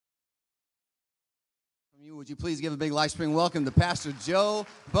Would you please give a big LifeSpring welcome to Pastor Joe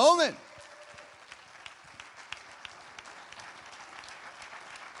Bowman?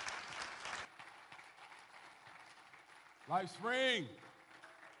 LifeSpring.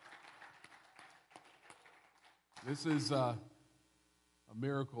 This is a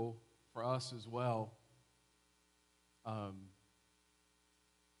miracle for us as well.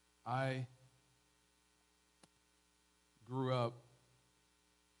 I grew up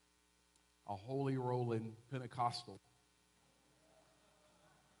a holy rolling Pentecostal.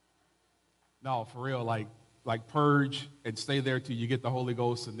 No, for real, like purge and stay there till you get the Holy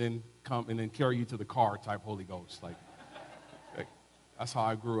Ghost and then come and then carry you to the car type Holy Ghost. Like that's how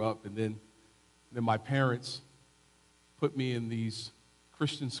I grew up. And then my parents put me in these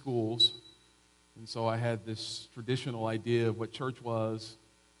Christian schools. And so I had this traditional idea of what church was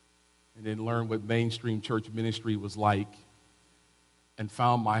and then learned what mainstream church ministry was like and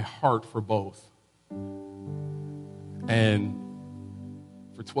found my heart for both. And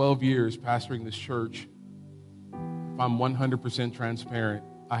for 12 years pastoring this church, if I'm 100% transparent,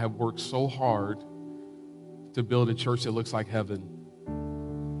 I have worked so hard to build a church that looks like heaven.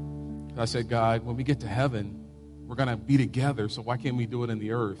 I said, God, when we get to heaven, we're going to be together, so why can't we do it in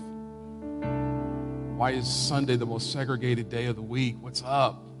the earth? Why is Sunday the most segregated day of the week? What's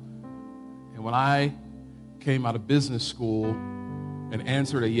up? And when I came out of business school and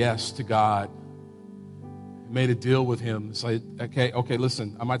answered a yes to God, made a deal with him, said, okay,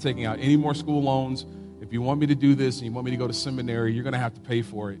 listen, I'm not taking out any more school loans. If you want me to do this and you want me to go to seminary, you're going to have to pay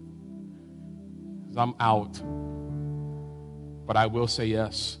for it. Because I'm out. But I will say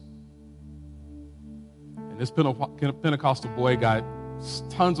yes. And this Pentecostal boy got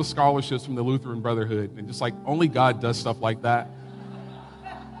tons of scholarships from the Lutheran Brotherhood. And just like only God does stuff like that.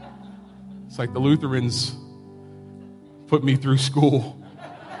 It's like the Lutherans put me through school.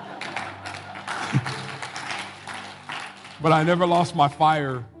 But I never lost my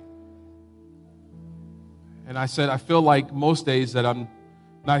fire. And I said, I feel like most days that I'm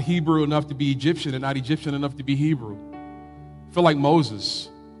not Hebrew enough to be Egyptian and not Egyptian enough to be Hebrew. I feel like Moses.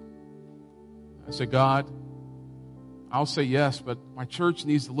 I said, God, I'll say yes, but my church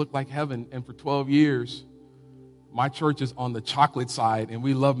needs to look like heaven. And for 12 years, my church is on the chocolate side, and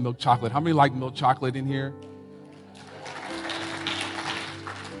we love milk chocolate. How many like milk chocolate in here?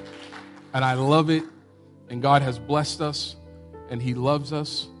 And I love it, and God has blessed us, and He loves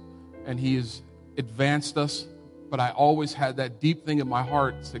us, and He has advanced us. But I always had that deep thing in my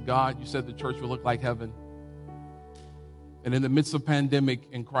heart, said, God, you said the church will look like heaven. And in the midst of pandemic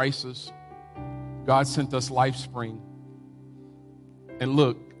and crisis, God sent us LifeSpring. And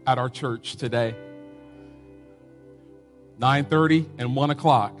look at our church today. 9:30 and 1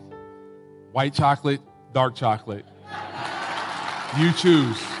 o'clock. White chocolate, dark chocolate. You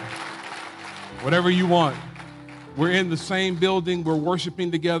choose. Whatever you want. We're in the same building. We're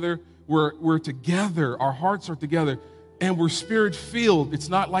worshiping together. We're together. Our hearts are together. And we're spirit-filled. It's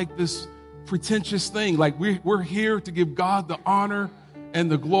not like this pretentious thing. Like we're here to give God the honor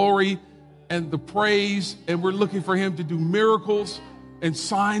and the glory and the praise. And we're looking for Him to do miracles and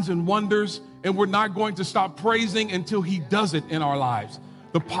signs and wonders. And we're not going to stop praising until He does it in our lives.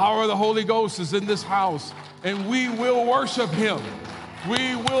 The power of the Holy Ghost is in this house. And we will worship Him.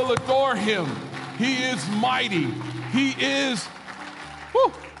 We will adore Him. He is mighty. He is...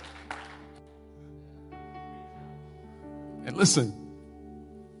 Whew. And listen,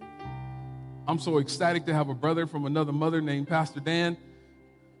 I'm so ecstatic to have a brother from another mother named Pastor Dan.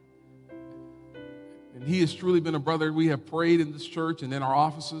 And he has truly been a brother. We have prayed in this church and in our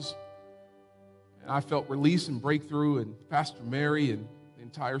offices. And I felt release and breakthrough, and Pastor Mary and the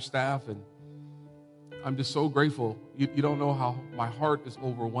entire staff. And I'm just so grateful. You don't know how my heart is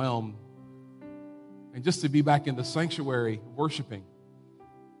overwhelmed. And just to be back in the sanctuary worshiping.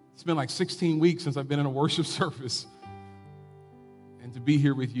 It's been like 16 weeks since I've been in a worship service. And to be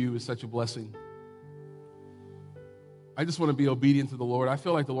here with you is such a blessing. I just want to be obedient to the Lord. I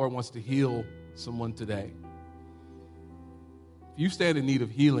feel like the Lord wants to heal someone today. If you stand in need of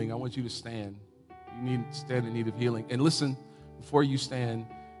healing, I want you to stand. You need to stand in need of healing. And listen, before you stand,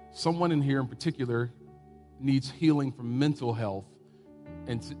 someone in here in particular needs healing from mental health.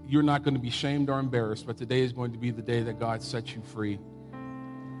 And you're not going to be shamed or embarrassed, but today is going to be the day that God sets you free.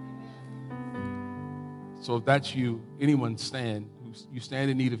 So if that's you, anyone stand. You stand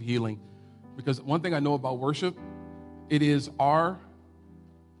in need of healing. Because one thing I know about worship, it is our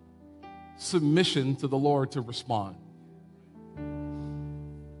submission to the Lord to respond.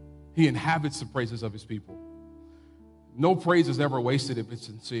 He inhabits the praises of His people. No praise is ever wasted if it's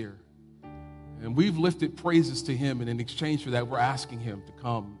sincere. And we've lifted praises to Him, and in exchange for that, we're asking Him to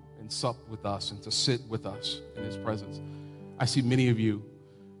come and sup with us and to sit with us in his presence. I see many of you.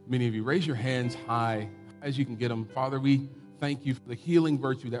 Raise your hands high as you can get them. Father, we thank you for the healing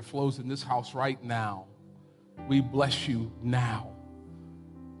virtue that flows in this house right now. We bless you now.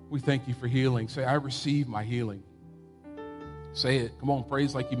 We thank you for healing. Say, I receive my healing. Say it. Come on,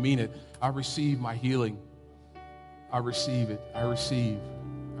 praise like you mean it. I receive my healing. I receive it. I receive.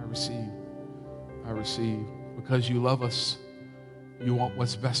 I receive. I receive. Because you love us, you want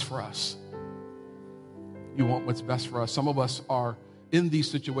what's best for us. You want what's best for us. Some of us are in these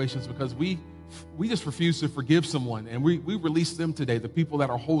situations because we just refuse to forgive someone, and we release them today, the people that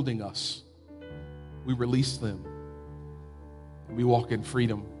are holding us. We release them, and we walk in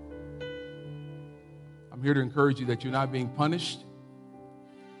freedom. I'm here to encourage you that you're not being punished,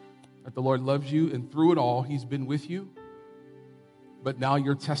 that the Lord loves you, and through it all, he's been with you. But now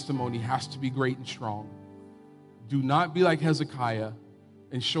your testimony has to be great and strong. Do not be like Hezekiah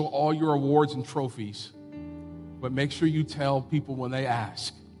and show all your awards and trophies, but make sure you tell people when they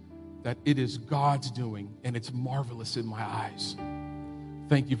ask that it is God's doing and it's marvelous in my eyes.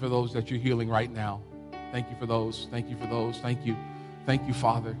 Thank you for those that you're healing right now. Thank you for those. Thank you for those. Thank you. Thank you,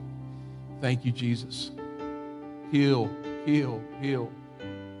 Father. Thank you, Jesus. Heal, heal, heal.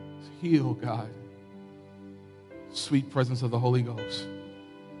 Heal, God. Sweet presence of the Holy Ghost.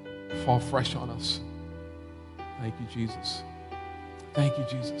 Fall fresh on us. Thank you, Jesus. Thank you,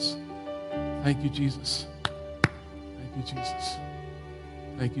 Jesus. Thank you, Jesus. Thank you, Jesus.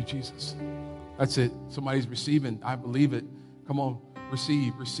 Thank you, Jesus. That's it. Somebody's receiving. I believe it. Come on,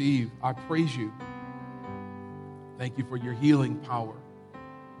 receive, receive. I praise you. Thank you for your healing power.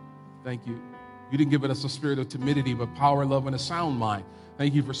 Thank you. You didn't give us a spirit of timidity, but power, love, and a sound mind.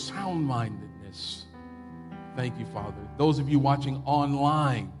 Thank you for sound-mindedness. Thank you, Father. Those of you watching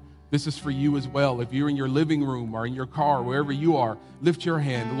online, this is for you as well. If you're in your living room or in your car, wherever you are, lift your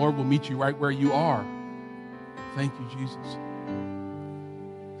hand. The Lord will meet you right where you are. Thank you, Jesus.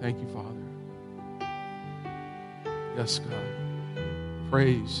 Thank you, Father. Yes, God.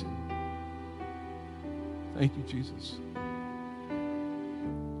 Praise. Thank you, Jesus.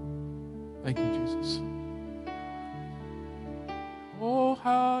 Thank you, Jesus. Oh,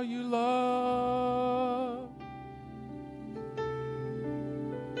 how you love.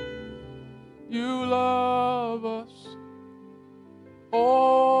 You love us.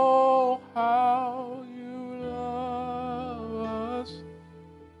 Oh, how you love us.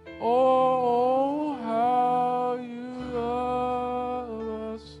 Oh, how you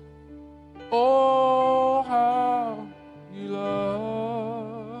love us. Oh, how you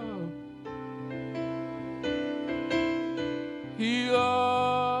love. He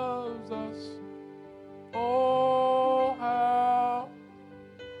loves us. Oh, how.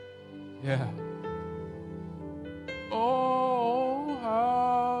 Yeah. Oh,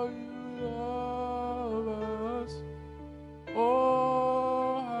 how you love us.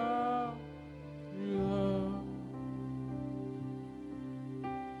 Oh, how you love.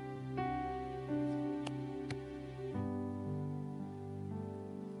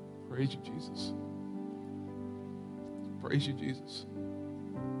 Praise you, Jesus. Praise you, Jesus.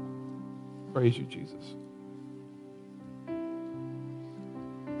 Praise you, Jesus.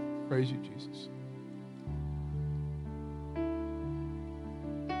 Praise you, Jesus.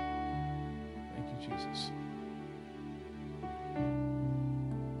 Thank you, Jesus.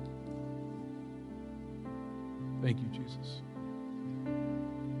 Thank you, Jesus.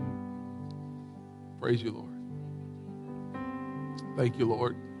 Praise you, Lord. Thank you,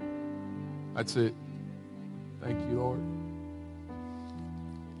 Lord. That's it. Thank you, Lord.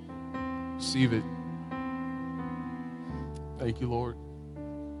 Receive it. Thank you, Lord.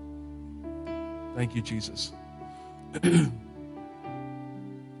 Thank you, Jesus. Thank you,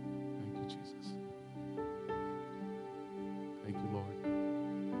 Jesus. Thank you, Lord.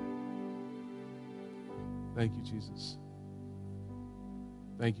 Thank you, Jesus.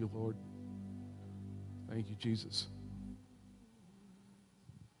 Thank you, Lord. Thank you, Jesus.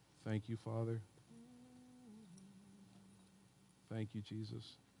 Thank you, Father. Thank you,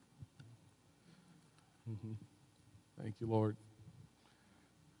 Jesus. Thank you, Lord.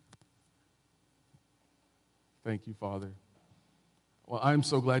 Thank you, Father. Well, I'm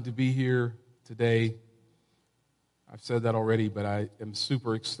so glad to be here today. I've said that already, but I am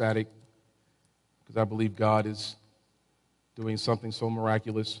super ecstatic because I believe God is doing something so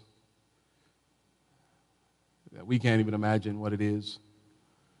miraculous that we can't even imagine what it is.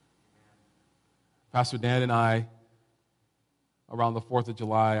 Pastor Dan and I, around the 4th of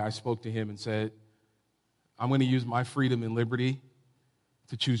July, I spoke to him and said, I'm going to use my freedom and liberty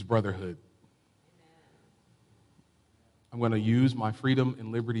to choose brotherhood. I'm going to use my freedom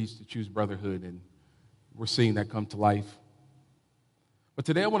and liberties to choose brotherhood, and we're seeing that come to life. But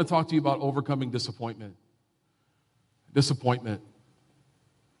today I want to talk to you about overcoming disappointment. Disappointment.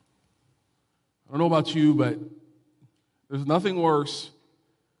 I don't know about you, but there's nothing worse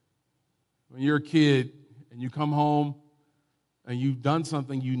when you're a kid and you come home and you've done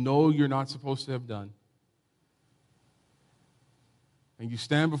something you know you're not supposed to have done. And you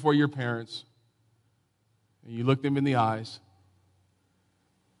stand before your parents and you look them in the eyes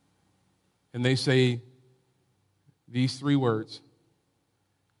and they say these 3 words: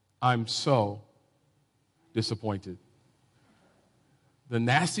 I'm so disappointed. The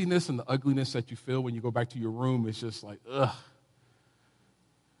nastiness and the ugliness that you feel when you go back to your room is just like, ugh.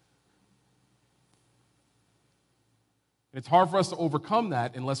 It's hard for us to overcome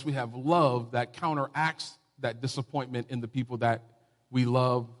that unless we have love that counteracts that disappointment in the people that we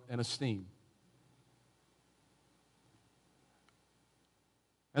love and esteem.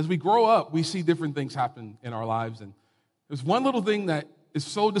 As we grow up, we see different things happen in our lives. And there's one little thing that is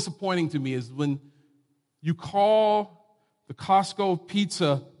so disappointing to me is when you call the Costco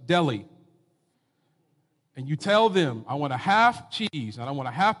pizza deli and you tell them, I want a half cheese and I want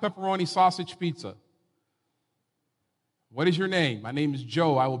a half pepperoni sausage pizza. What is your name? My name is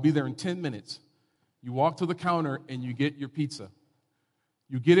Joe. I will be there in 10 minutes. You walk to the counter and you get your pizza.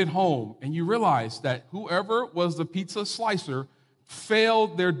 You get it home and you realize that whoever was the pizza slicer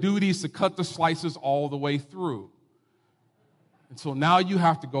failed their duties to cut the slices all the way through. And so now you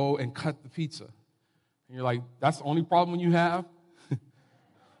have to go and cut the pizza. And you're like, that's the only problem you have?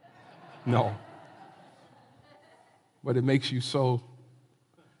 No. But it makes you so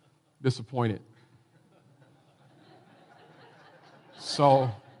disappointed.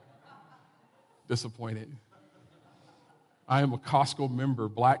 So disappointed. I am a Costco member,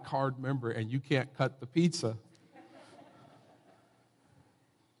 Black Card member, and you can't cut the pizza.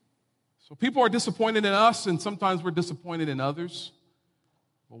 So people are disappointed in us, and sometimes we're disappointed in others.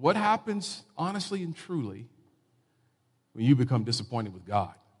 But what happens, honestly and truly, when you become disappointed with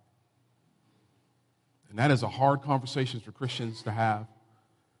God? And that is a hard conversation for Christians to have.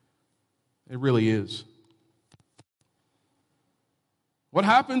 It really is. What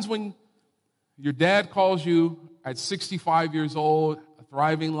happens when your dad calls you at 65 years old, a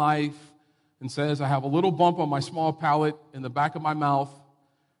thriving life, and says, I have a little bump on my small palate in the back of my mouth,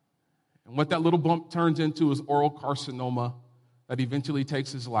 and what that little bump turns into is oral carcinoma that eventually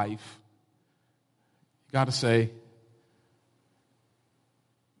takes his life? You got to say,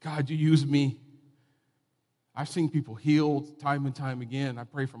 God, you use me. I've seen people healed time and time again. I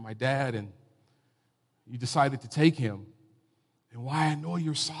pray for my dad, and you decided to take him. And why I know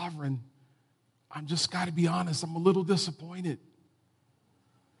you're sovereign, I'm just got to be honest, I'm a little disappointed.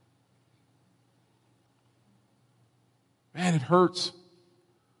 Man, it hurts.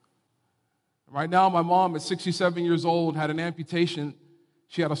 Right now, my mom at 67 years old had an amputation.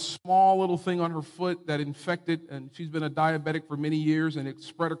 She had a small little thing on her foot that infected, and she's been a diabetic for many years, and it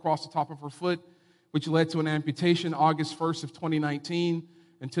spread across the top of her foot, which led to an amputation August 1st of 2019.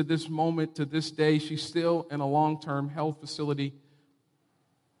 And to this moment, to this day, she's still in a long-term health facility.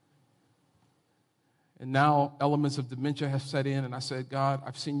 And now elements of dementia have set in, and I said, God,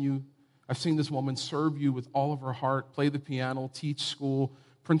 I've seen this woman serve you with all of her heart, play the piano, teach school,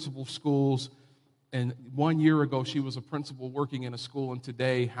 principal schools. And 1 year ago, she was a principal working in a school, and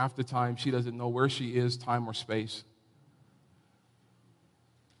today, half the time, she doesn't know where she is, time or space.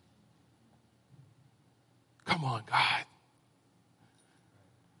 Come on, God.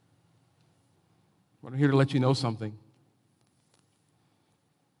 But I'm here to let you know something.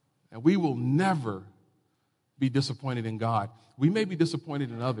 And we will never be disappointed in God. We may be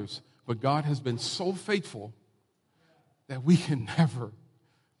disappointed in others, but God has been so faithful that we can never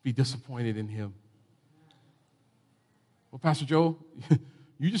be disappointed in Him. Well, Pastor Joe,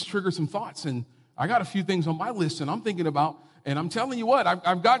 you just triggered some thoughts, and I got a few things on my list, and I'm thinking about, and I'm telling you what,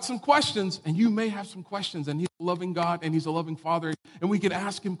 I've got some questions, and you may have some questions, and He's a loving God, and He's a loving Father, and we can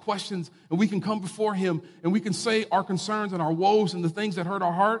ask Him questions, and we can come before Him, and we can say our concerns and our woes and the things that hurt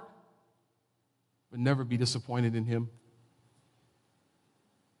our heart, but never be disappointed in Him.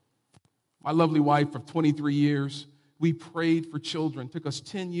 My lovely wife of 23 years, we prayed for children. It took us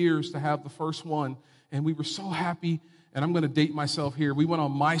 10 years to have the first one, and we were so happy. And I'm going to date myself here. We went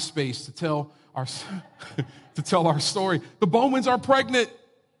on MySpace to tell our story. The Bowmans are pregnant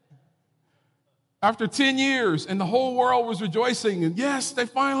after 10 years, and the whole world was rejoicing. And yes, they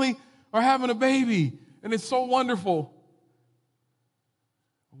finally are having a baby, and it's so wonderful.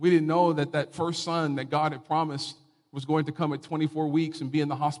 We didn't know that first son that God had promised was going to come at 24 weeks and be in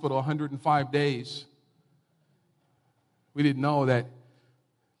the hospital 105 days. We didn't know that.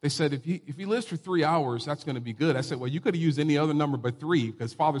 They said, if he lives for 3 hours, that's going to be good. I said, well, you could have used any other number but 3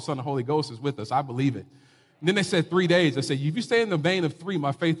 because Father, Son, and Holy Ghost is with us. I believe it. And then they said 3 days. I said, if you stay in the vein of 3,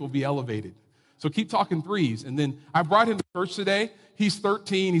 my faith will be elevated. So keep talking 3s. And then I brought him to church today. He's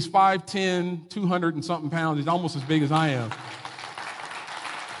 13. He's 5'10", 200 and something pounds. He's almost as big as I am.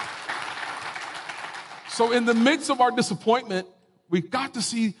 So in the midst of our disappointment, we got to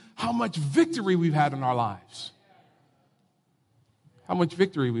see how much victory we've had in our lives. How much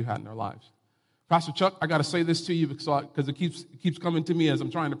victory we've had in our lives. Pastor Chuck, I got to say this to you because it keeps coming to me as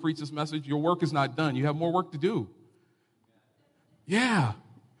I'm trying to preach this message. Your work is not done. You have more work to do. Yeah.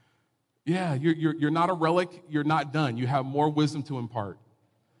 Yeah, you're not a relic. You're not done. You have more wisdom to impart.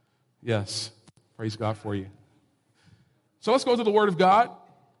 Yes. Praise God for you. So let's go to the Word of God.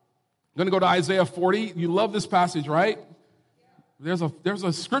 I'm going to go to Isaiah 40. You love this passage, right? There's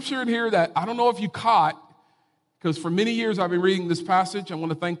a scripture in here that I don't know if you caught, because for many years I've been reading this passage. I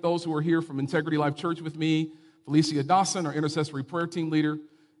want to thank those who are here from Integrity Life Church with me. Felicia Dawson, our intercessory prayer team leader.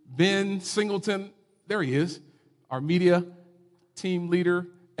 Ben Singleton, there he is, our media team leader.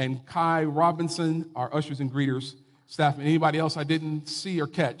 And Kai Robinson, our ushers and greeters staff. And anybody else I didn't see or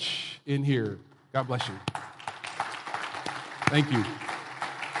catch in here. God bless you. Thank you.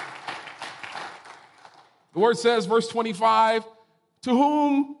 The word says, verse 25, to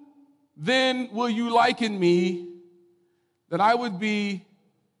whom then will you liken me that I would be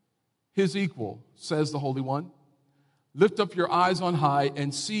his equal, says the Holy One. Lift up your eyes on high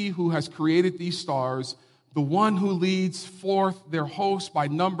and see who has created these stars, the one who leads forth their hosts by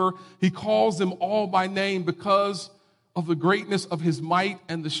number. He calls them all by name because of the greatness of his might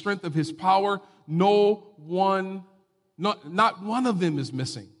and the strength of his power. Not one of them is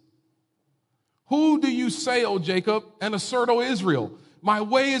missing. Who do you say, O Jacob, and assert, O Israel? My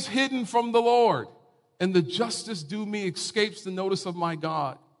way is hidden from the Lord, and the justice due me escapes the notice of my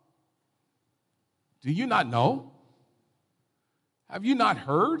God. Do you not know? Have you not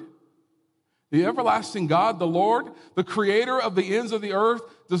heard? The everlasting God, the Lord, the creator of the ends of the earth,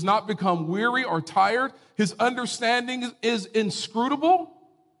 does not become weary or tired. His understanding is inscrutable.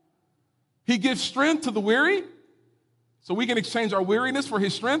 He gives strength to the weary, so we can exchange our weariness for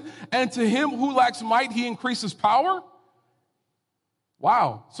his strength. And to him who lacks might, he increases power.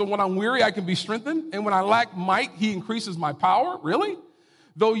 Wow. So when I'm weary, I can be strengthened. And when I lack might, he increases my power. Really?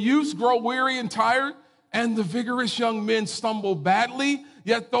 Though youths grow weary and tired, and the vigorous young men stumble badly,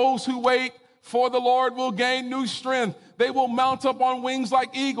 yet those who wait for the Lord will gain new strength. They will mount up on wings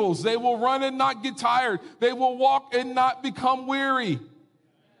like eagles. They will run and not get tired. They will walk and not become weary.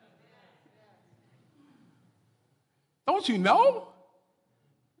 Don't you know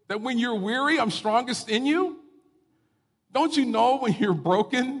that when you're weary, I'm strongest in you? Don't you know when you're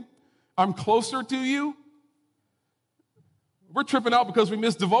broken, I'm closer to you? We're tripping out because we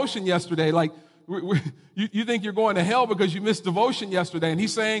missed devotion yesterday. Like, you think you're going to hell because you missed devotion yesterday. And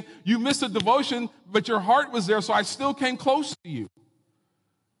he's saying, you missed a devotion, but your heart was there, so I still came close to you.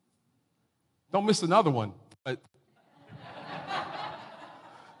 Don't miss another one. But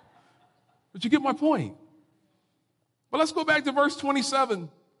you get my point. But let's go back to verse 27.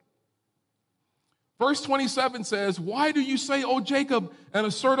 Verse 27 says, why do you say, O Jacob, and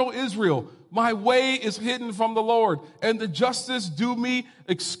assert, O Israel, my way is hidden from the Lord, and the justice due me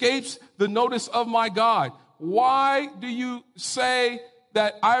escapes the notice of my God? Why do you say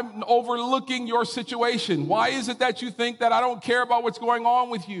that I'm overlooking your situation? Why is it that you think that I don't care about what's going on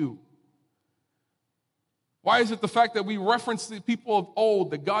with you? Why is it the fact that we reference the people of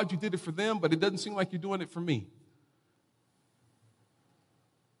old, that God, you did it for them, but it doesn't seem like you're doing it for me?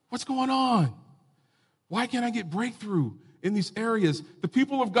 What's going on? Why can't I get breakthrough in these areas? The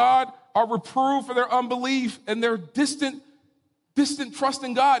people of God are reproved for their unbelief and their distant trust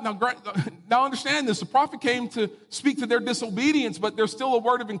in God. Now understand this. The prophet came to speak to their disobedience, but there's still a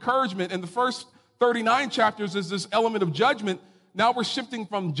word of encouragement. In the first 39 chapters is this element of judgment. Now we're shifting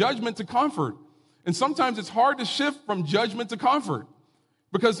from judgment to comfort. And sometimes it's hard to shift from judgment to comfort.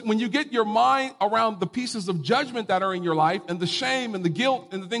 Because when you get your mind around the pieces of judgment that are in your life and the shame and the guilt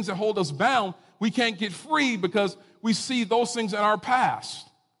and the things that hold us bound, we can't get free because we see those things in our past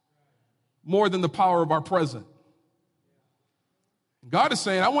more than the power of our present. God is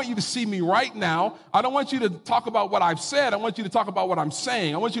saying, I want you to see me right now. I don't want you to talk about what I've said. I want you to talk about what I'm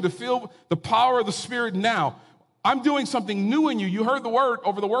saying. I want you to feel the power of the Spirit now. I'm doing something new in you. You heard the word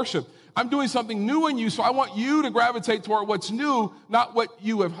over the worship. I'm doing something new in you, so I want you to gravitate toward what's new, not what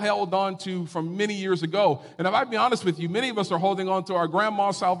you have held on to from many years ago. And if I be honest with you, many of us are holding on to our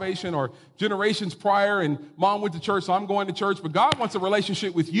grandma's salvation or generations prior, and mom went to church, so I'm going to church. But God wants a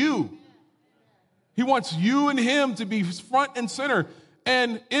relationship with you. He wants you and him to be front and center.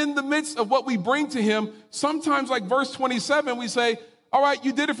 And in the midst of what we bring to him, sometimes like verse 27, we say, all right,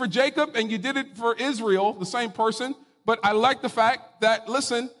 you did it for Jacob and you did it for Israel, the same person. But I like the fact that,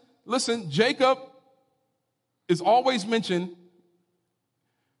 listen, Jacob is always mentioned,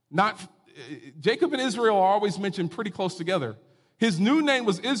 Jacob and Israel are always mentioned pretty close together. His new name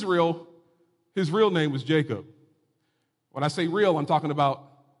was Israel. His real name was Jacob. When I say real, I'm talking about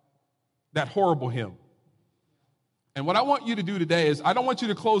that horrible him. And what I want you to do today is I don't want you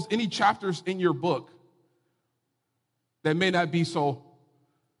to close any chapters in your book that may not be so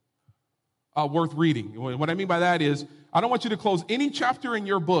worth reading. What I mean by that is I don't want you to close any chapter in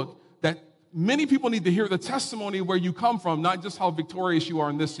your book that many people need to hear the testimony where you come from, not just how victorious you are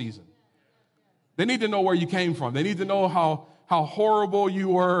in this season. They need to know where you came from. They need to know how horrible you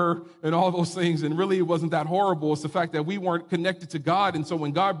were and all those things. And really, it wasn't that horrible. It's the fact that we weren't connected to God. And so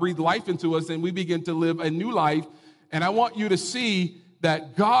when God breathed life into us, then we begin to live a new life. And I want you to see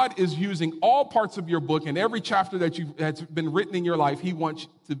that God is using all parts of your book and every chapter that's been written in your life. He wants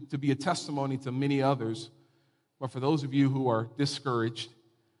to be a testimony to many others. But for those of you who are discouraged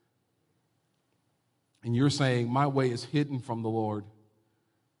and you're saying, my way is hidden from the Lord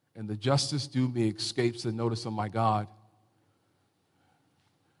and the justice due me escapes the notice of my God,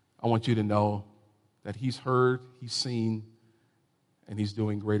 I want you to know that he's heard, he's seen, and he's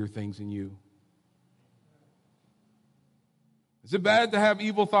doing greater things in you. Is it bad to have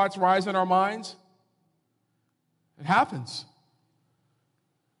evil thoughts rise in our minds? It happens.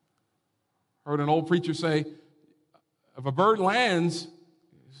 I heard an old preacher say, if a bird lands,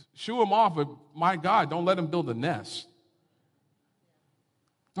 shoo him off, but my God, don't let him build a nest.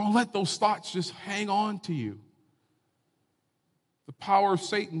 Don't let those thoughts just hang on to you. The power of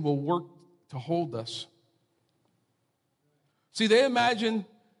Satan will work to hold us. See, they imagined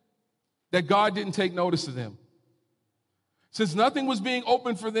that God didn't take notice of them. Since nothing was being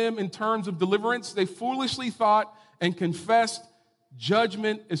opened for them in terms of deliverance, they foolishly thought and confessed,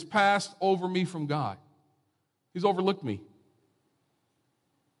 judgment is passed over me from God. He's overlooked me.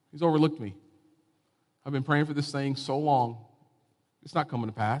 He's overlooked me. I've been praying for this thing so long. It's not coming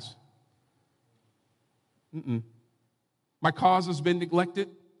to pass. My cause has been neglected.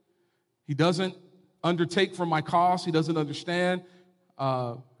 He doesn't undertake for my cause. He doesn't understand,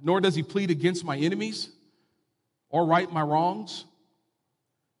 nor does he plead against my enemies or right my wrongs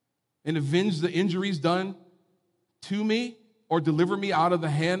and avenge the injuries done to me or deliver me out of the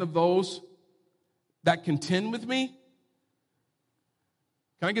hand of those that contend with me.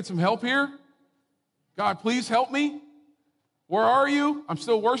 Can I get some help here? God, please help me. Where are you? I'm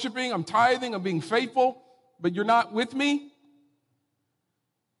still worshiping. I'm tithing. I'm being faithful, but you're not with me.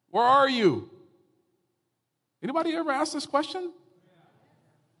 Where are you? Anybody ever ask this question?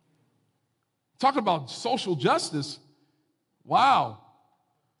 Talking about social justice. Wow.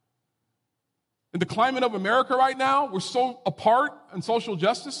 In the climate of America right now, we're so apart in social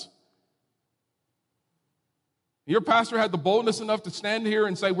justice. Your pastor had the boldness enough to stand here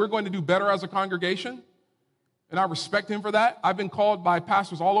and say, we're going to do better as a congregation. And I respect him for that. I've been called by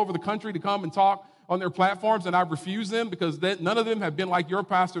pastors all over the country to come and talk on their platforms, and I've refused them because none of them have been like your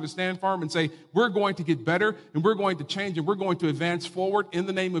pastor to stand firm and say, we're going to get better, and we're going to change, and we're going to advance forward in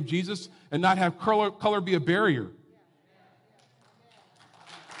the name of Jesus and not have color be a barrier.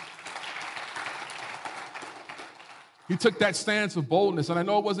 He took that stance of boldness, and I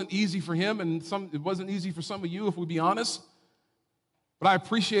know it wasn't easy for him, and it wasn't easy for some of you, if we be honest, but I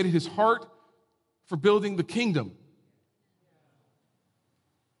appreciated his heart for building the kingdom.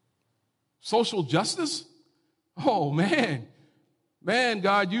 Social justice? Oh, man,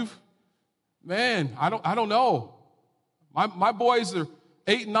 God, I don't know. My boys are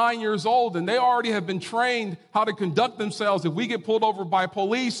 8 and 9 years old, and they already have been trained how to conduct themselves if we get pulled over by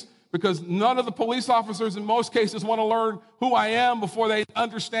police, because none of the police officers in most cases want to learn who I am before they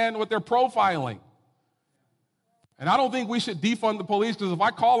understand what they're profiling. And I don't think we should defund the police, because if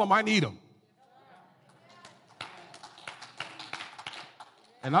I call them, I need them.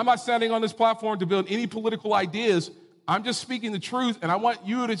 And I'm not standing on this platform to build any political ideas. I'm just speaking the truth, and I want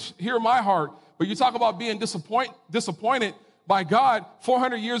you to hear my heart. But you talk about being disappointed by God,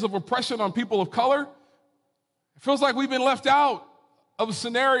 400 years of oppression on people of color. It feels like we've been left out of a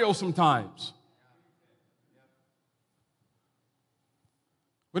scenario sometimes.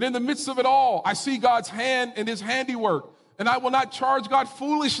 But in the midst of it all, I see God's hand and his handiwork. And I will not charge God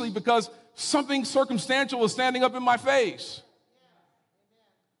foolishly because something circumstantial is standing up in my face.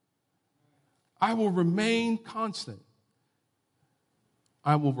 I will remain constant.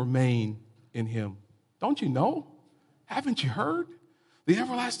 I will remain in him. Don't you know? Haven't you heard? The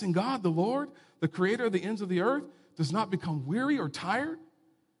everlasting God, the Lord, the creator of the ends of the earth, does not become weary or tired?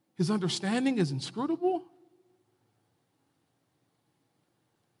 His understanding is inscrutable?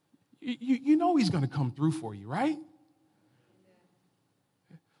 You know he's going to come through for you, right?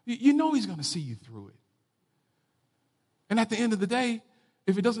 You know he's going to see you through it. And at the end of the day,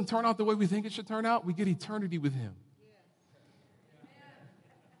 if it doesn't turn out the way we think it should turn out, we get eternity with him.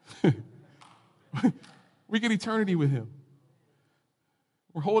 We get eternity with him.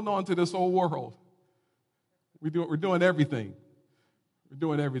 We're holding on to this old world. We're doing everything. We're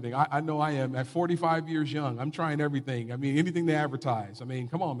doing everything. I know I am. At 45 years young, I'm trying everything. I mean, anything they advertise. I mean,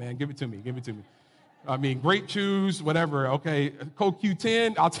 come on, man, give it to me. Give it to me. I mean, grape juice, whatever. Okay, Coke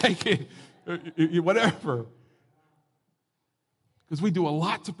Q10, I'll take it. Whatever. Because we do a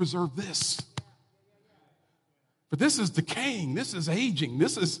lot to preserve this. But this is decaying. This is aging.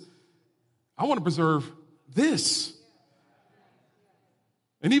 I want to preserve this.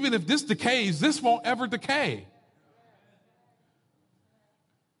 And even if this decays, this won't ever decay.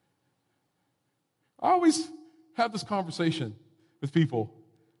 I always have this conversation with people.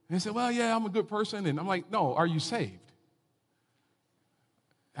 And they say, well, yeah, I'm a good person. And I'm like, no, are you saved?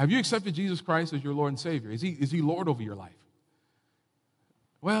 Have you accepted Jesus Christ as your Lord and Savior? Is he Lord over your life?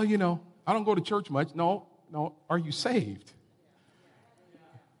 Well, I don't go to church much. No, are you saved?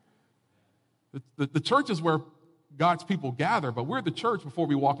 The church is where God's people gather, but we're the church before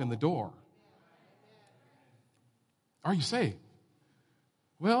we walk in the door. Are you saved?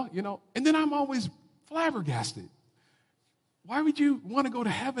 Well, and then I'm always flabbergasted. Why would you want to go to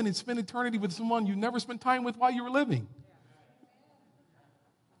heaven and spend eternity with someone you never spent time with while you were living?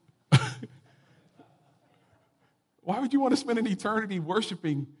 Why would you want to spend an eternity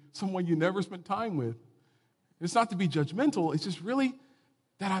worshiping someone you never spent time with? It's not to be judgmental. It's just really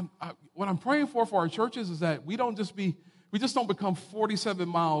that what I'm praying for our churches is that we just don't become 47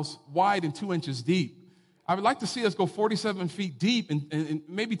 miles wide and 2 inches deep. I would like to see us go 47 feet deep and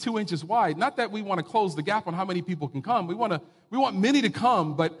maybe 2 inches wide. Not that we want to close the gap on how many people can come. We want many to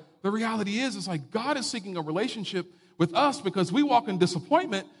come, but the reality is, it's like God is seeking a relationship with us because we walk in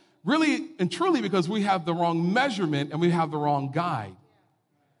disappointment, really and truly because we have the wrong measurement and we have the wrong guide.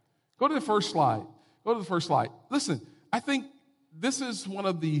 Go to the first slide. Listen, I think this is one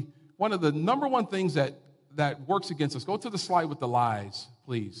of the number one things that works against us. Go to the slide with the lies,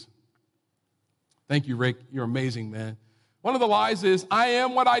 please. Thank you, Rick. You're amazing, man. One of the lies is, I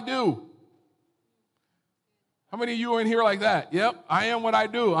am what I do. How many of you are in here like that? Yep, I am what I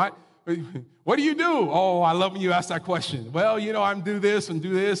do. What do you do? Oh, I love when you ask that question. Well, I do this,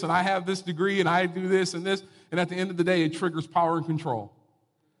 and I have this degree, and I do this and this. And at the end of the day, it triggers power and control.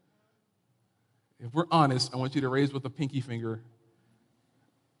 If we're honest, I want you to raise with a pinky finger.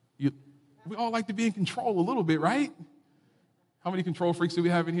 We all like to be in control a little bit, right? How many control freaks do we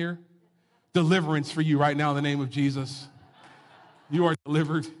have in here? Deliverance for you right now in the name of Jesus. You are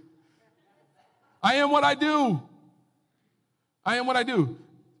delivered. I am what I do. I am what I do.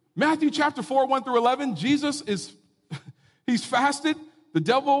 Matthew chapter 4, 1 through 11, Jesus he's fasted. The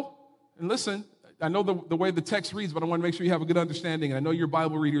devil, and listen, I know the way the text reads, but I want to make sure you have a good understanding. And I know you're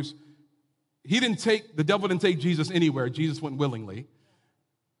Bible readers. The devil didn't take Jesus anywhere. Jesus went willingly.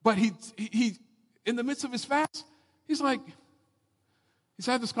 But he in the midst of his fast, he's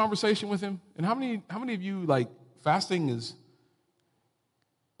had this conversation with him. And how many of you, fasting is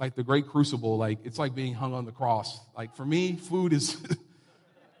like the great crucible? It's like being hung on the cross. For me, food is,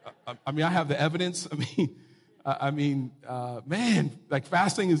 I have the evidence. Man,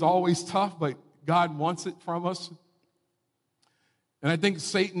 fasting is always tough, but God wants it from us. And I think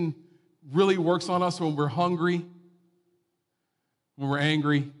Satan really works on us when we're hungry, when we're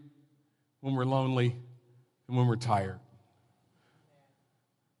angry, when we're lonely, and when we're tired.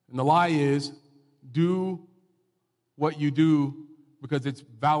 And the lie is, do what you do because it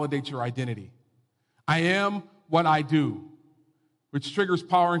validates your identity. I am what I do, which triggers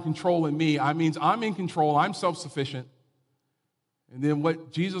power and control in me. Means I'm in control, I'm self-sufficient. And then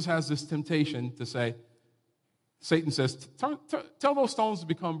what Jesus has this temptation to say, Satan says, tell those stones to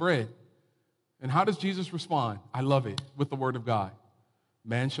become bread. And how does Jesus respond? I love it, with the word of God.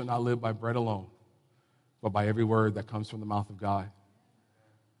 Man shall not live by bread alone, but by every word that comes from the mouth of God.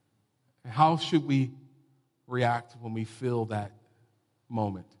 And how should we react when we feel that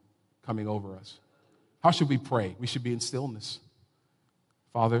moment coming over us? How should we pray? We should be in stillness.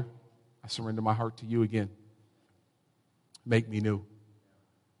 Father, I surrender my heart to you again. Make me new.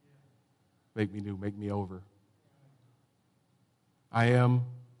 Make me new. Make me over. I am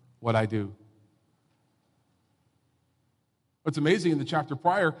what I do. What's amazing, in the chapter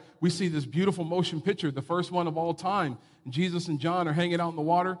prior, we see this beautiful motion picture, the first one of all time. Jesus and John are hanging out in the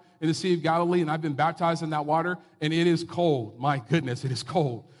water in the Sea of Galilee, and I've been baptized in that water, and it is cold. My goodness, it is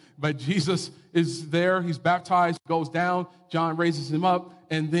cold. But Jesus is there. He's baptized, goes down. John raises him up,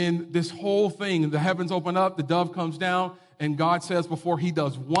 and then this whole thing, the heavens open up, the dove comes down, and God says before he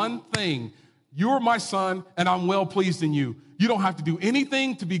does one thing, "You are my son, and I'm well pleased in you. You don't have to do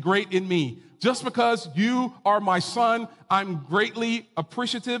anything to be great in me. Just because you are my son, I'm greatly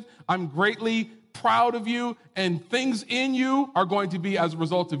appreciative. I'm greatly proud of you, and things in you are going to be as a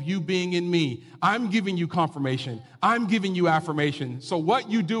result of you being in me. I'm giving you confirmation. I'm giving you affirmation. So what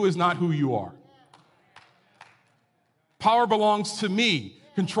you do is not who you are. Power belongs to me.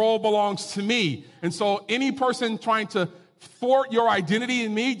 Control belongs to me. And so any person trying to thwart your identity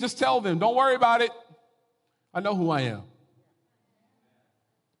in me, just tell them, don't worry about it. I know who I am.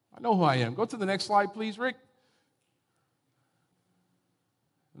 I know who I am. Go to the next slide, please, Rick.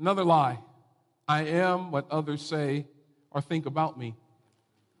 Another lie. I am what others say or think about me.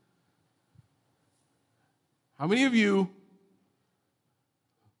 How many of you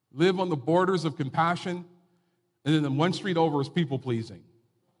live on the borders of compassion, and then the one street over is people-pleasing?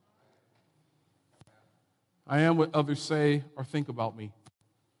 I am what others say or think about me.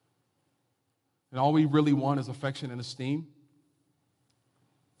 And all we really want is affection and esteem.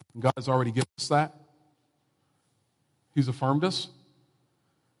 And God has already given us that. He's affirmed us.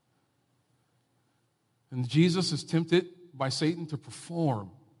 And Jesus is tempted by Satan to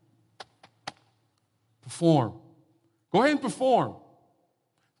perform. Perform. Go ahead and perform.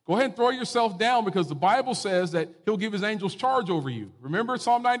 Go ahead and throw yourself down, because the Bible says that he'll give his angels charge over you. Remember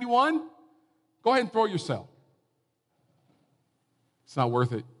Psalm 91? Go ahead and throw yourself. It's not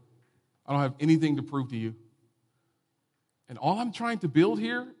worth it. I don't have anything to prove to you. And all I'm trying to build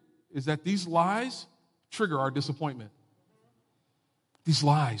here is that these lies trigger our disappointment. These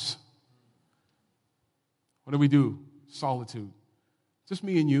lies. What do? Solitude. Just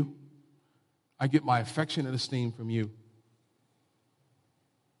me and you. I get my affection and esteem from you.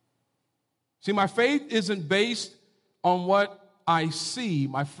 See, my faith isn't based on what I see.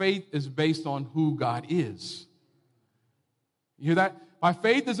 My faith is based on who God is. You hear that? My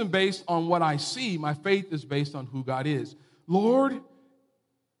faith isn't based on what I see. My faith is based on who God is. Lord,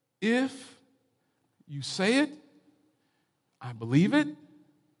 if you say it, I believe it.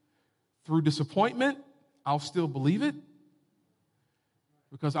 Through disappointment, I'll still believe it,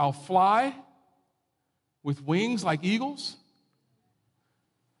 because I'll fly with wings like eagles.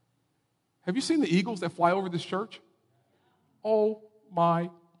 Have you seen the eagles that fly over this church? Oh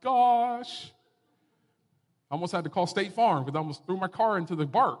my gosh. I almost had to call State Farm because I almost threw my car into the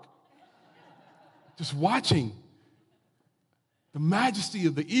bark. Just watching the majesty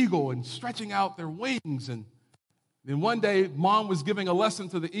of the eagle and stretching out their wings. And then one day, Mom was giving a lesson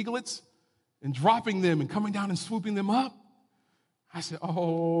to the eaglets and dropping them and coming down and swooping them up. I said,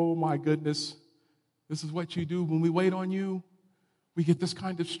 oh my goodness, this is what you do when we wait on you. We get this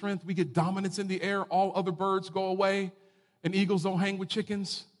kind of strength. We get dominance in the air. All other birds go away, and eagles don't hang with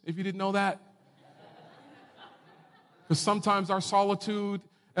chickens, if you didn't know that. Because sometimes our solitude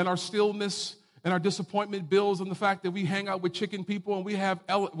and our stillness and our disappointment builds on the fact that we hang out with chicken people, and we have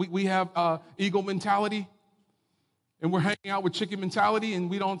eagle mentality. And we're hanging out with chicken mentality, and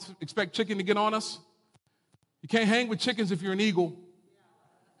we don't expect chicken to get on us. You can't hang with chickens if you're an eagle.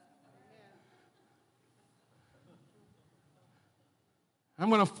 I'm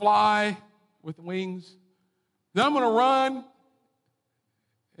going to fly with wings. Then I'm going to run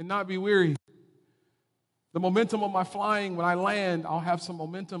and not be weary. The momentum of my flying, when I land, I'll have some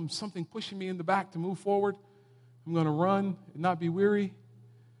momentum, something pushing me in the back to move forward. I'm going to run and not be weary.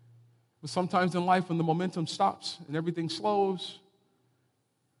 But sometimes in life, when the momentum stops and everything slows,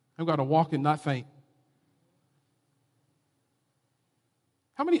 I've got to walk and not faint.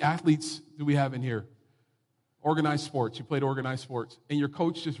 How many athletes do we have in here? Organized sports. You played organized sports. And your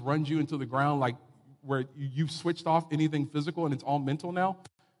coach just runs you into the ground, like where you've switched off anything physical and it's all mental now.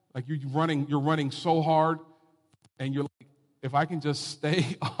 Like you're running so hard, and you're like, if I can just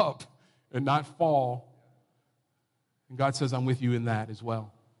stay up and not fall. And God says, I'm with you in that as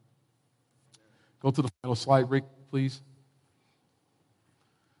well. Go to the final slide, Rick, please.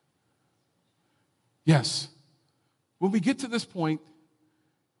 Yes. When we get to this point,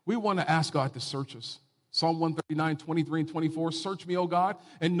 we want to ask God to search us. Psalm 139, 23 and 24, search me, O God,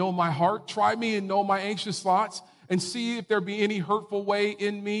 and know my heart. Try me and know my anxious thoughts, and see if there be any hurtful way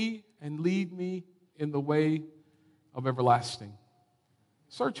in me, and lead me in the way of everlasting.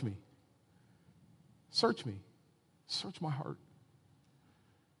 Search me. Search me. Search my heart.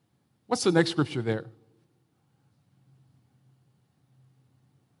 What's the next scripture there?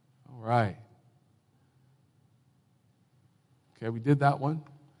 right. Okay, we did that one.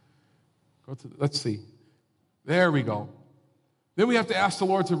 Let's see. There we go. Then we have to ask the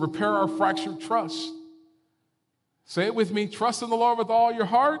Lord to repair our fractured trust. Say it with me. Trust in the Lord with all your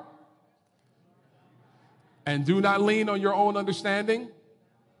heart. And do not lean on your own understanding.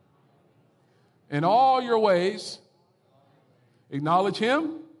 In all your ways, acknowledge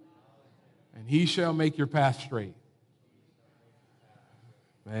him, and he shall make your path straight.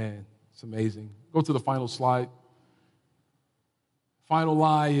 Man, it's amazing. Go to the final slide. Final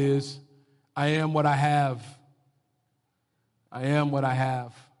lie is, I am what I have. I am what I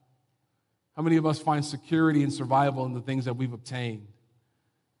have. How many of us find security and survival in the things that we've obtained?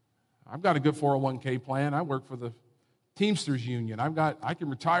 I've got a good 401k plan. I work for the Teamsters Union. I can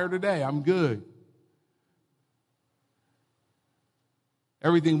retire today. I'm good.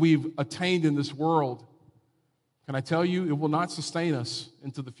 Everything we've attained in this world, can I tell you, it will not sustain us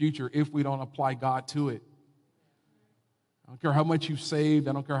into the future if we don't apply God to it. I don't care how much you've saved.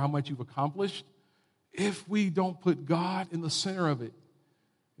 I don't care how much you've accomplished. If we don't put God in the center of it,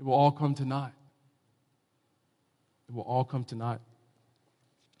 it will all come to naught. It will all come to naught.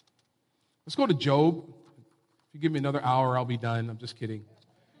 Let's go to Job. If you give me another hour, I'll be done. I'm just kidding.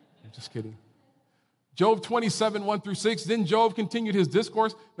 Job 27, 1-6. Then Job continued his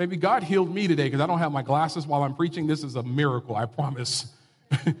discourse. Maybe God healed me today because I don't have my glasses while I'm preaching. This is a miracle, I promise.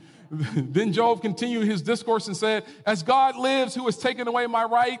 Then Job continued his discourse and said, as God lives, who has taken away my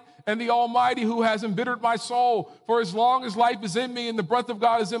right, and the Almighty who has embittered my soul, for as long as life is in me and the breath of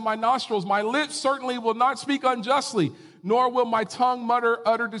God is in my nostrils, my lips certainly will not speak unjustly, nor will my tongue mutter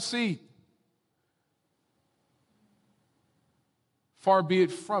utter deceit. Far be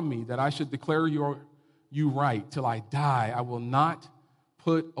it from me that I should declare you right till I die. I will not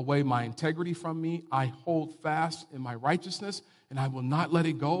put away my integrity from me. I hold fast in my righteousness, and I will not let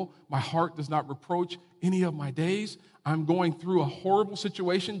it go. My heart does not reproach any of my days. I'm going through a horrible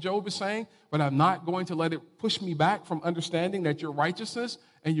situation, Job is saying, but I'm not going to let it push me back from understanding that your righteousness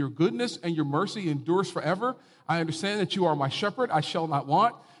and your goodness and your mercy endures forever. I understand that you are my shepherd. I shall not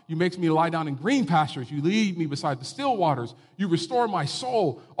want. You make me lie down in green pastures. You lead me beside the still waters. You restore my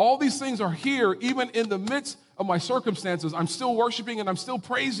soul. All these things are here, even in the midst of my circumstances. I'm still worshiping and I'm still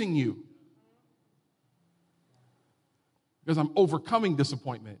praising you because I'm overcoming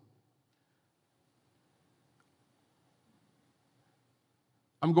disappointment.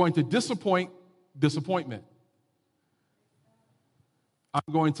 I'm going to disappoint disappointment. I'm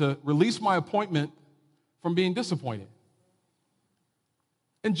going to release my appointment from being disappointed.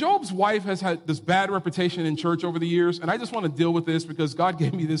 And Job's wife has had this bad reputation in church over the years, and I just want to deal with this because God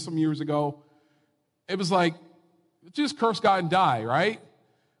gave me this some years ago. It was like, just curse God and die, right?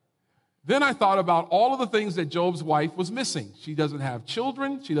 Then I thought about all of the things that Job's wife was missing. She doesn't have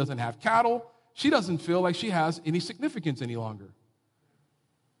children. She doesn't have cattle. She doesn't feel like she has any significance any longer.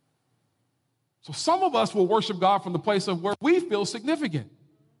 So some of us will worship God from the place of where we feel significant.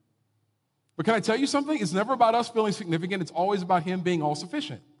 But can I tell you something? It's never about us feeling significant. It's always about him being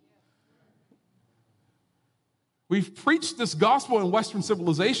all-sufficient. We've preached this gospel in Western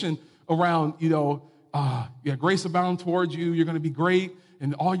civilization around, grace abound towards you. You're going to be great,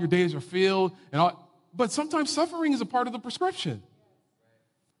 and all your days are filled. But sometimes suffering is a part of the prescription.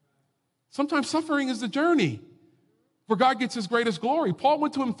 Sometimes suffering is the journey where God gets his greatest glory. Paul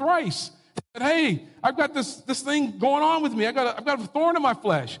went to him thrice. He said, hey, I've got this thing going on with me. I've got a thorn in my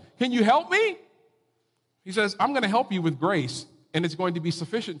flesh. Can you help me? He says, I'm going to help you with grace, and it's going to be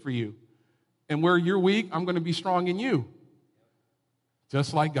sufficient for you. And where you're weak, I'm going to be strong in you.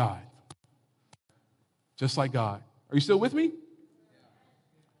 Just like God. Just like God. Are you still with me?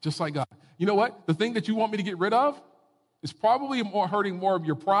 Just like God. You know what? The thing that you want me to get rid of is probably hurting more of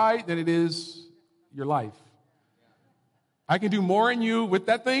your pride than it is your life. I can do more in you with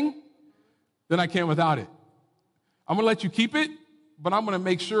that thing than I can without it. I'm going to let you keep it, but I'm going to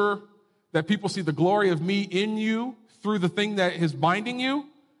make sure that people see the glory of me in you through the thing that is binding you.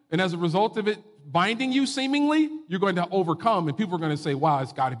 And as a result of it binding you seemingly, you're going to overcome, and people are going to say, wow,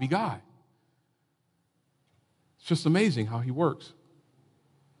 it's got to be God. It's just amazing how he works.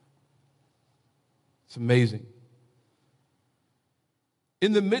 It's amazing.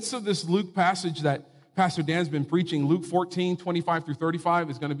 In the midst of this Luke passage that Pastor Dan's been preaching, Luke 14, 25-35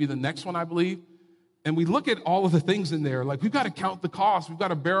 is going to be the next one, I believe. And we look at all of the things in there, like we've got to count the cost. We've got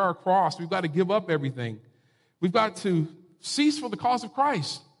to bear our cross. We've got to give up everything. We've got to cease for the cause of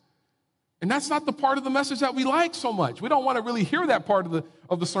Christ. And that's not the part of the message that we like so much. We don't want to really hear that part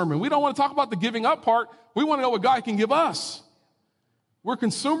of the sermon. We don't want to talk about the giving up part. We want to know what God can give us. We're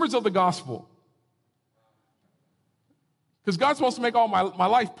consumers of the gospel. Because God's supposed to make all my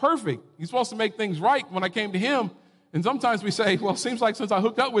life perfect. He's supposed to make things right when I came to him. And sometimes we say, well, it seems like since I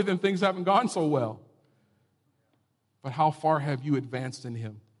hooked up with him, things haven't gone so well. But how far have you advanced in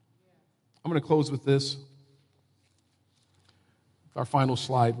him? I'm going to close with this. Our final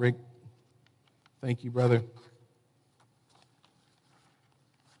slide, Rick. Thank you, brother.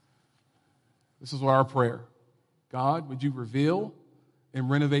 This is what our prayer. God, would you reveal and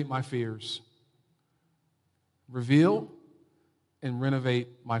renovate my fears? Reveal and renovate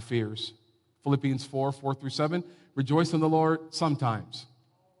my fears. Philippians 4:4-7. Rejoice in the Lord sometimes.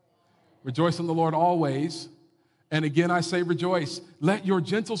 Rejoice in the Lord always. And again, I say rejoice. Let your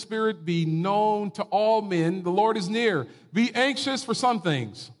gentle spirit be known to all men. The Lord is near. Be anxious for some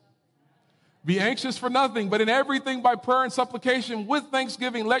things. Be anxious for nothing, but in everything by prayer and supplication with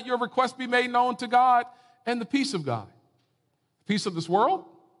thanksgiving, let your requests be made known to God, and the peace of God. The peace of this world,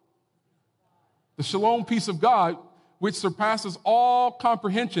 the shalom peace of God, which surpasses all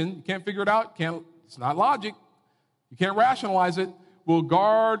comprehension. You can't figure it out. It's not logic. You can't rationalize it. Will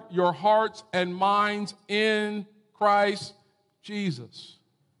guard your hearts and minds in Christ Jesus.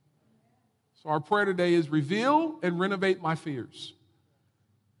 So our prayer today is reveal and renovate my fears.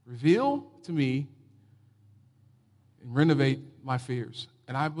 Reveal to me and renovate my fears.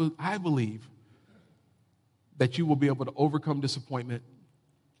 And I believe that you will be able to overcome disappointment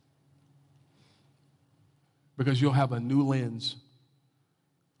because you'll have a new lens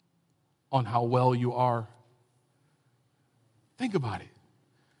on how well you are. Think about it.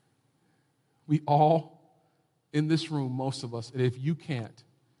 We all in this room, most of us, and if you can't,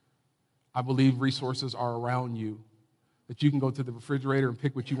 I believe resources are around you that you can go to the refrigerator and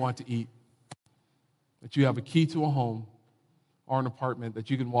pick what you want to eat, that you have a key to a home or an apartment, that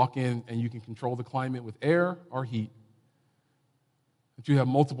you can walk in and you can control the climate with air or heat, that you have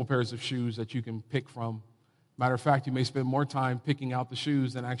multiple pairs of shoes that you can pick from. Matter of fact, you may spend more time picking out the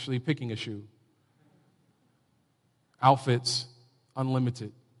shoes than actually picking a shoe. Outfits,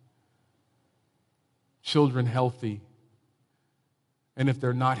 unlimited. Children healthy. And if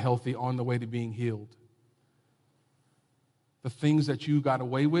they're not healthy, on the way to being healed. The things that you got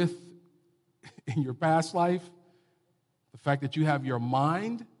away with in your past life, the fact that you have your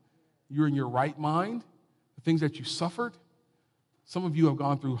mind, you're in your right mind, the things that you suffered. Some of you have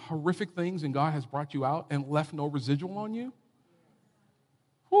gone through horrific things and God has brought you out and left no residual on you.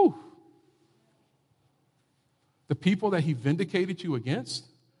 Whew. The people that he vindicated you against,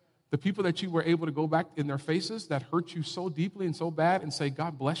 the people that you were able to go back in their faces that hurt you so deeply and so bad and say,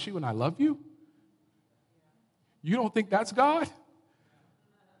 God bless you and I love you. You don't think that's God?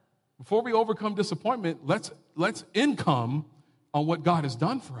 Before we overcome disappointment, let's income on what God has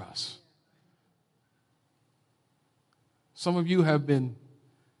done for us. Some of you have been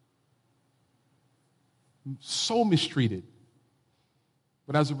so mistreated.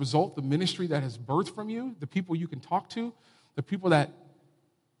 But as a result, the ministry that has birthed from you, the people you can talk to, the people that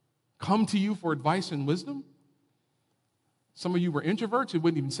come to you for advice and wisdom. Some of you were introverts who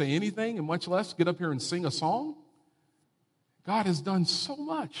wouldn't even say anything and much less get up here and sing a song. God has done so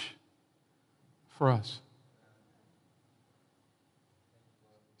much for us.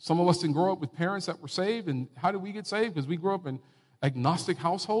 Some of us didn't grow up with parents that were saved. And how did we get saved? Because we grew up in agnostic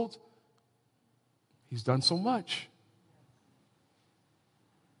households. He's done so much.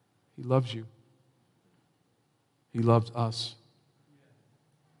 He loves you. He loves us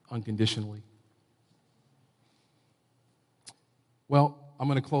unconditionally. Well, I'm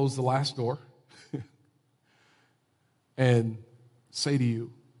going to close the last door and say to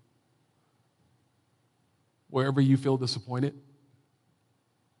you, wherever you feel disappointed,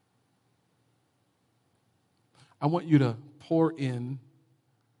 I want you to pour in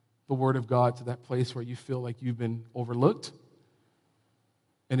the Word of God to that place where you feel like you've been overlooked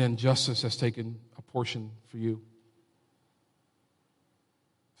and injustice has taken a portion for you.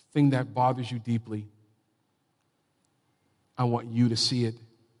 Thing that bothers you deeply, I want you to see it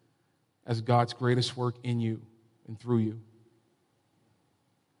as God's greatest work in you and through you.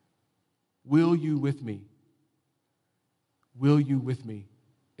 Will you with me? Will you with me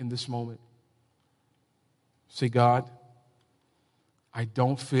in this moment? Say, God, I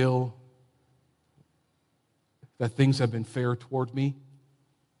don't feel that things have been fair toward me,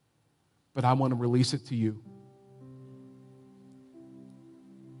 but I want to release it to you.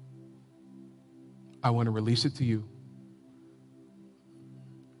 I want to release it to you.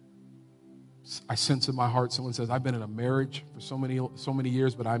 I sense in my heart someone says, I've been in a marriage for so many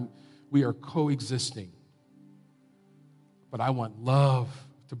years, but we are coexisting. But I want love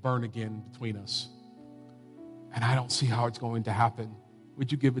to burn again between us. And I don't see how it's going to happen.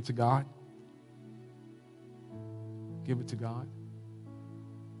 Would you give it to God? Give it to God.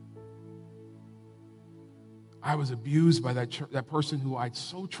 I was abused by that person who I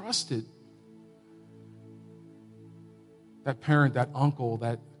so trusted. That parent, that uncle,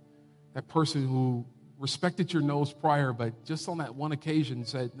 that person who respected your nose prior, but just on that one occasion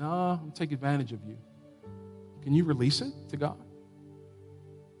said, no, I'm going to take advantage of you. Can you release it to God?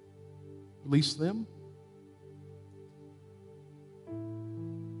 Release them?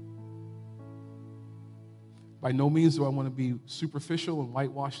 By no means do I want to be superficial and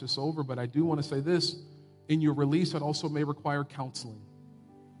whitewash this over, but I do want to say this. In your release, it also may require counseling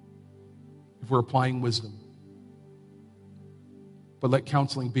if we're applying wisdom. But let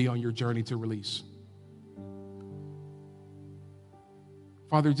counseling be on your journey to release.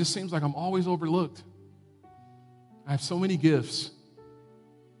 Father, it just seems like I'm always overlooked. I have so many gifts.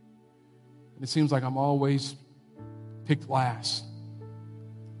 And it seems like I'm always picked last.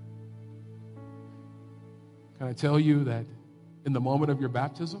 Can I tell you that in the moment of your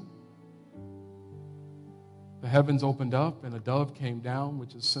baptism, the heavens opened up and a dove came down,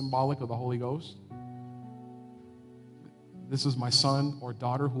 which is symbolic of the Holy Ghost. This is my son or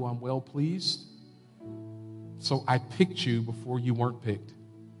daughter who I'm well pleased. So I picked you before you weren't picked.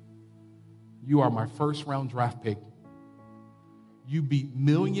 You are my first round draft pick. You beat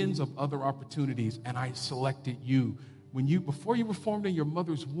millions of other opportunities, and I selected you. Before you were formed in your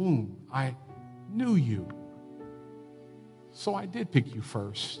mother's womb, I knew you. So I did pick you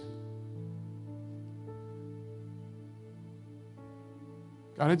first.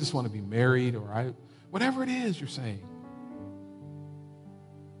 God, I just want to be married, or whatever it is you're saying.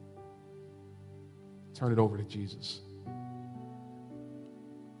 Turn it over to Jesus.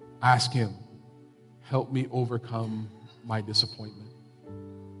 Ask him, help me overcome my disappointment,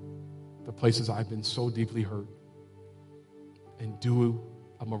 the places I've been so deeply hurt, and do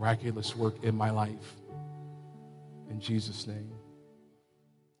a miraculous work in my life. In Jesus' name.